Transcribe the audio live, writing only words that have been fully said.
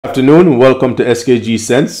Afternoon, welcome to SKG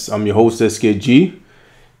Scents. I'm your host SKG.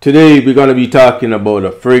 Today we're going to be talking about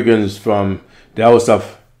a fragrance from the house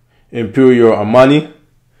of Imperial Armani,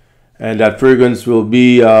 and that fragrance will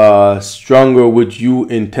be Stronger With You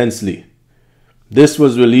Intensely. This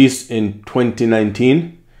was released in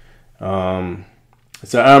 2019. It's an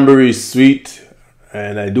ambery sweet,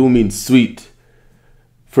 and I do mean sweet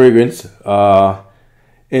fragrance.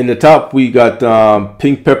 In the top we got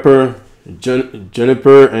pink pepper,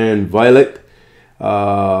 juniper and violet.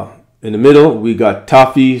 In the middle we got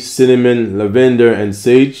toffee, cinnamon, lavender and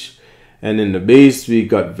sage, and in the base we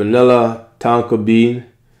got vanilla, tonka bean,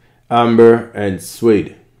 amber and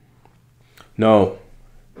suede. Now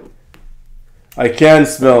I can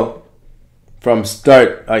smell from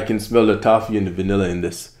start, I can smell the toffee and the vanilla in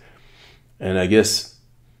this, and I guess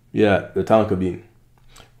the tonka bean.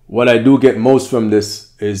 What I do get most from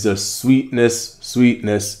this is the sweetness.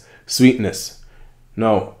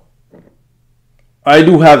 Now, I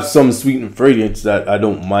do have some sweetened fragrance that I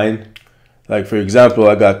don't mind. Like for example,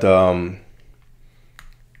 I got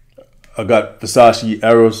Versace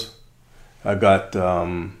Eros. I got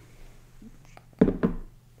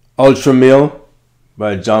Ultra Male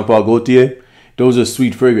by Jean Paul Gaultier. Those are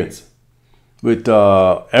sweet fragrance. With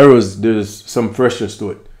Eros, there's some freshness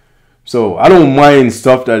to it. So I don't mind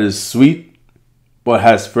stuff that is sweet but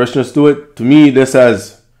has freshness to it. To me, this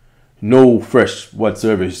has no fresh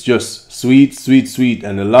whatsoever. It's just sweet,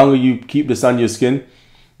 and the longer you keep this on your skin,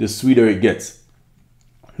 the sweeter it gets.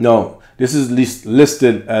 Now, this is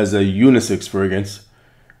listed as a unisex fragrance,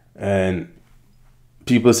 and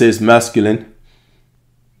people say it's masculine.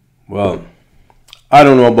 Well, I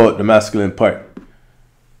don't know about the masculine part,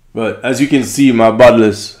 but as you can see, my bottle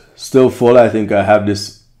is still full. I think I have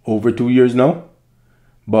this over 2 years now,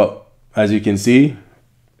 but as you can see,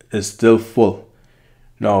 it's still full.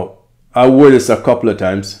 Now, I wore this a couple of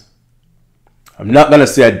times. I'm not gonna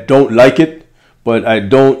say I don't like it, but I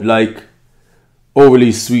don't like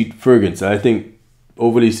overly sweet fragrance. I think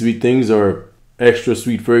overly sweet things or extra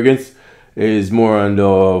sweet fragrance is more on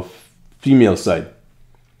the female side.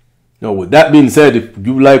 Now, with that being said, if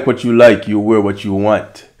you like what you like, you wear what you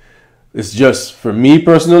want. It's just, for me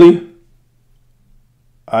personally,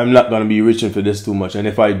 I'm not gonna be reaching for this too much. And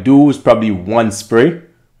if I do, it's probably one spray.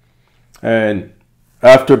 And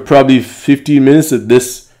after probably 15 minutes of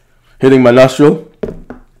this hitting my nostril,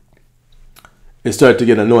 it started to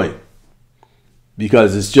get annoying.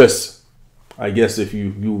 Because it's just, I guess if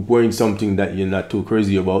you're wearing something that you're not too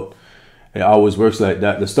crazy about, it always works like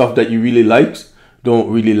that. The stuff that you really like don't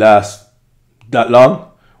really last that long,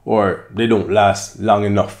 or they don't last long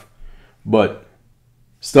enough. But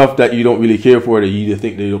stuff that you don't really care for, that you either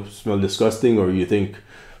think they smell disgusting, or you think,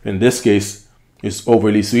 in this case, it's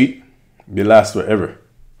overly sweet, they last forever.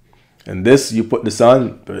 And this, you put this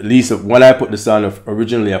on, at least when I put this on,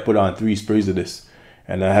 originally I put on 3 sprays of this,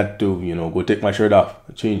 and I had to, go take my shirt off,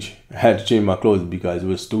 I had to change my clothes because it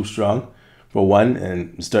was too strong for one,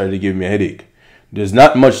 and it started to give me a headache. There's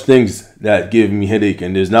not much things that give me headache,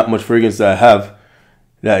 and there's not much fragrance that I have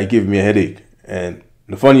that give me a headache. And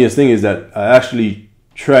the funniest thing is that I actually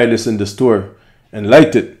tried this in the store and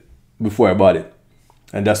liked it before I bought it,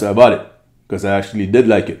 and that's why I bought it, because I actually did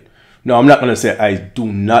like it. Now, I'm not going to say I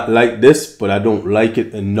do not like this, but I don't like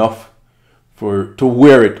it enough to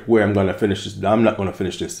wear it where I'm going to finish this. I'm not going to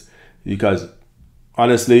finish this because,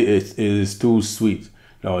 honestly, it is too sweet.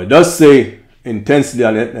 Now, it does say intensely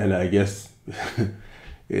on it, and I guess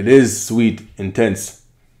it is sweet, intense.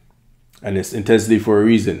 And it's intensely for a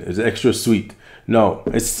reason. It's extra sweet. Now,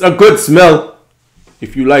 it's a good smell.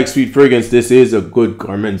 If you like sweet fragrance, this is a good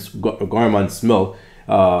gourmand smell.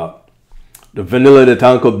 The vanilla, the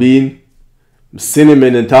tonka bean,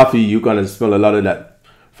 cinnamon and toffee, you're going to smell a lot of that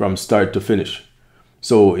from start to finish.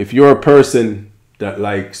 So if you're a person that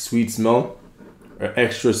likes sweet smell or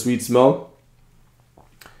extra sweet smell,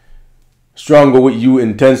 Stronger With You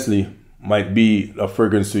Intensely might be a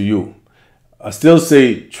fragrance to you. I still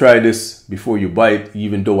say try this before you buy it,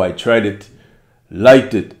 even though I tried it,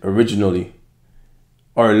 liked it originally,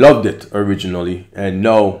 or loved it originally, and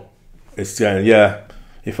now it's kind of,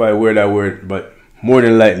 if I wear it, I wear it, but more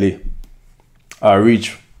than likely, I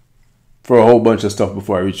reach for a whole bunch of stuff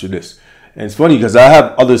before I reach to this. And it's funny because I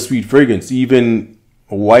have other sweet fragrance. Even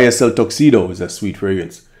YSL Tuxedo is a sweet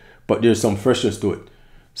fragrance, but there's some freshness to it.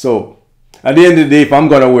 So at the end of the day, if I'm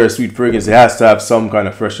going to wear a sweet fragrance, it has to have some kind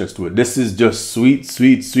of freshness to it. This is just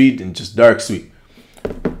sweet, and just dark sweet.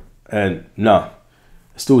 And nah,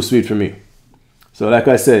 it's too sweet for me. So like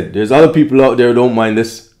I said, there's other people out there who don't mind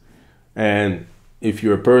this. And if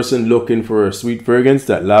you're a person looking for a sweet fragrance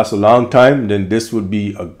that lasts a long time, then this would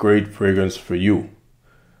be a great fragrance for you.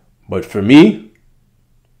 But for me,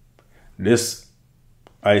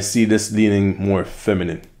 I see this leaning more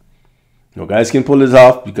feminine. You know, guys can pull this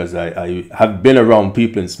off because I have been around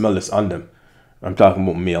people and smell this on them. I'm talking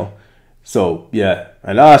about male. So yeah,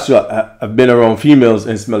 and also I've been around females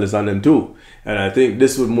and smell this on them too. And I think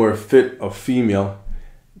this would more fit a female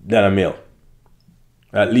than a male.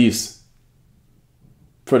 At least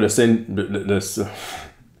for the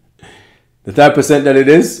type percent that it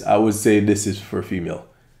is, I would say this is for female.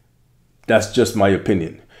 That's just my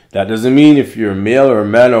opinion. That doesn't mean if you're a male or a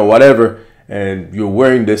man or whatever and you're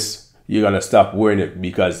wearing this, you're gonna stop wearing it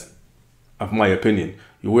because of my opinion.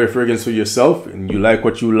 You wear fragrance for yourself and you like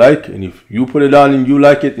what you like, and if you put it on and you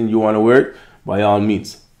like it and you want to wear it, by all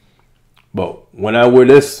means. But when I wear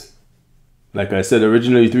this, like I said,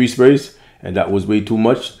 originally 3 sprays, and that was way too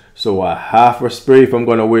much. So a half a spray, if I'm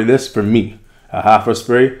gonna wear this, for me, a half a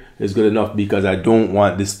spray is good enough because I don't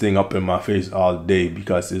want this thing up in my face all day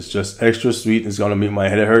because it's just extra sweet. It's gonna make my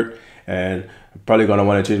head hurt, and I'm probably gonna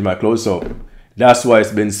want to change my clothes. So that's why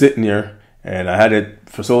it's been sitting here, and I had it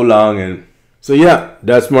for so long. And so yeah,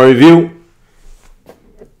 that's my review.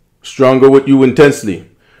 Stronger with you intensely.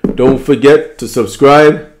 Don't forget to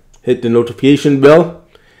subscribe, hit the notification bell,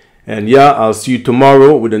 and yeah, I'll see you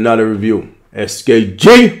tomorrow with another review.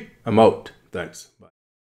 SKG, I'm out. Thanks.